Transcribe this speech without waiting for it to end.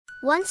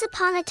Once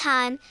upon a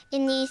time,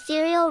 in the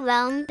ethereal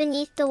realm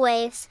beneath the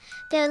waves,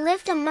 there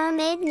lived a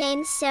mermaid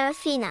named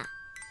Seraphina.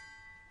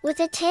 With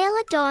a tail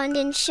adorned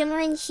in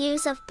shimmering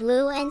hues of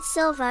blue and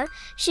silver,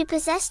 she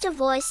possessed a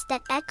voice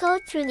that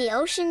echoed through the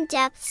ocean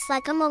depths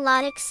like a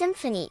melodic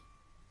symphony.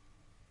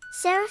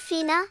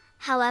 Seraphina,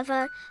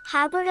 however,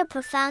 harbored a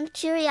profound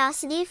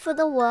curiosity for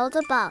the world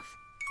above.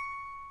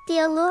 The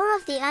allure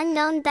of the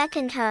unknown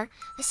beckoned her,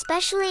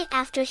 especially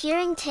after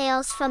hearing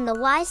tales from the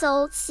wise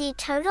old sea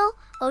turtle,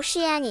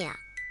 Oceania.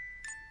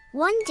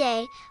 One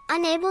day,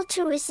 unable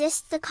to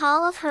resist the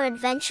call of her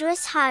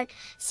adventurous heart,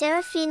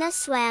 Seraphina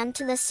swam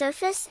to the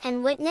surface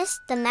and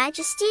witnessed the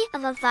majesty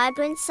of a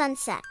vibrant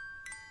sunset.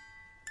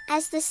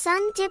 As the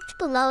sun dipped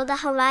below the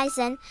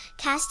horizon,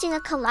 casting a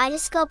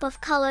kaleidoscope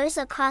of colors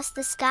across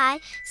the sky,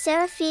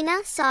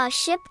 Seraphina saw a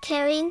ship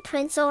carrying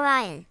Prince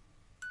Orion.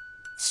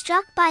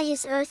 Struck by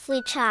his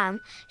earthly charm,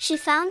 she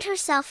found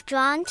herself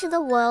drawn to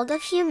the world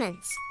of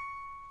humans.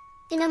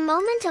 In a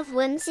moment of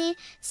whimsy,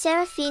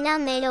 Seraphina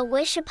made a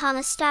wish upon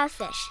a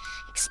starfish,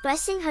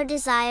 expressing her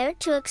desire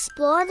to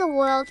explore the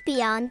world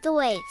beyond the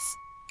waves.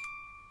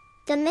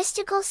 The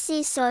mystical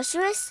sea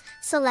sorceress,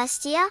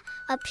 Celestia,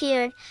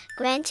 appeared,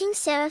 granting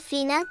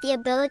Seraphina the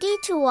ability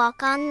to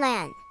walk on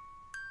land.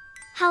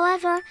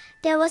 However,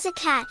 there was a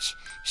catch: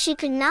 she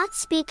could not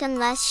speak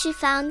unless she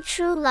found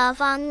true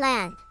love on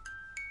land.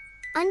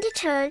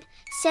 Undeterred,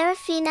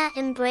 Seraphina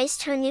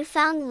embraced her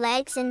newfound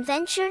legs and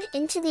ventured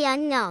into the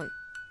unknown.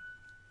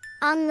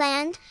 On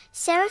land,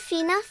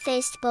 Seraphina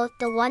faced both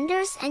the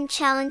wonders and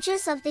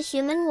challenges of the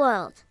human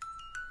world.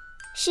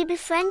 She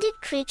befriended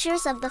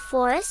creatures of the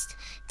forest,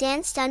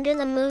 danced under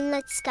the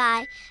moonlit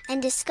sky,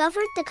 and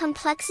discovered the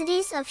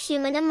complexities of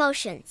human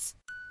emotions.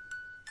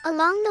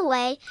 Along the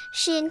way,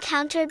 she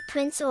encountered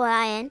Prince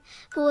Orion,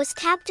 who was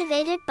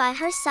captivated by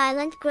her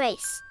silent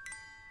grace.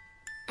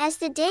 As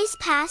the days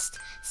passed,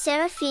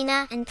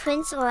 Seraphina and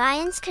Prince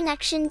Orion's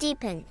connection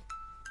deepened.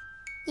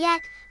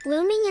 Yet,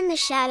 looming in the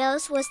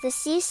shadows was the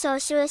sea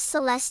sorceress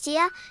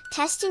Celestia,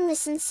 testing the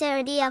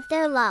sincerity of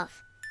their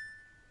love.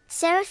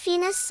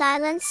 Seraphina's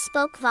silence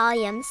spoke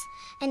volumes,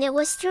 and it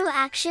was through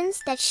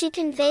actions that she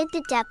conveyed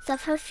the depth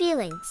of her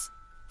feelings.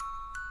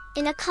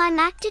 In a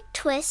climactic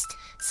twist,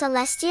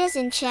 Celestia's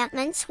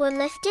enchantments were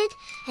lifted,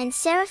 and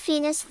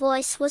Seraphina's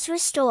voice was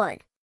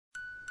restored.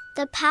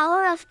 The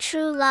power of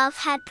true love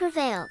had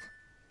prevailed.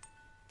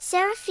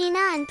 Seraphina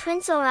and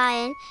Prince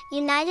Orion,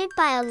 united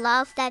by a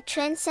love that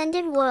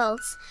transcended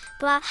worlds,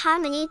 brought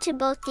harmony to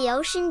both the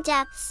ocean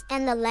depths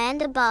and the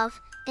land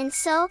above, and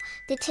so,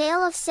 the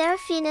tale of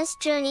Seraphina's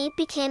journey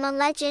became a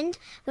legend,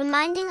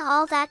 reminding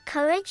all that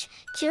courage,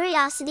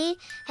 curiosity,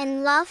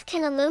 and love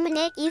can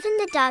illuminate even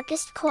the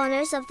darkest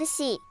corners of the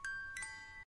sea.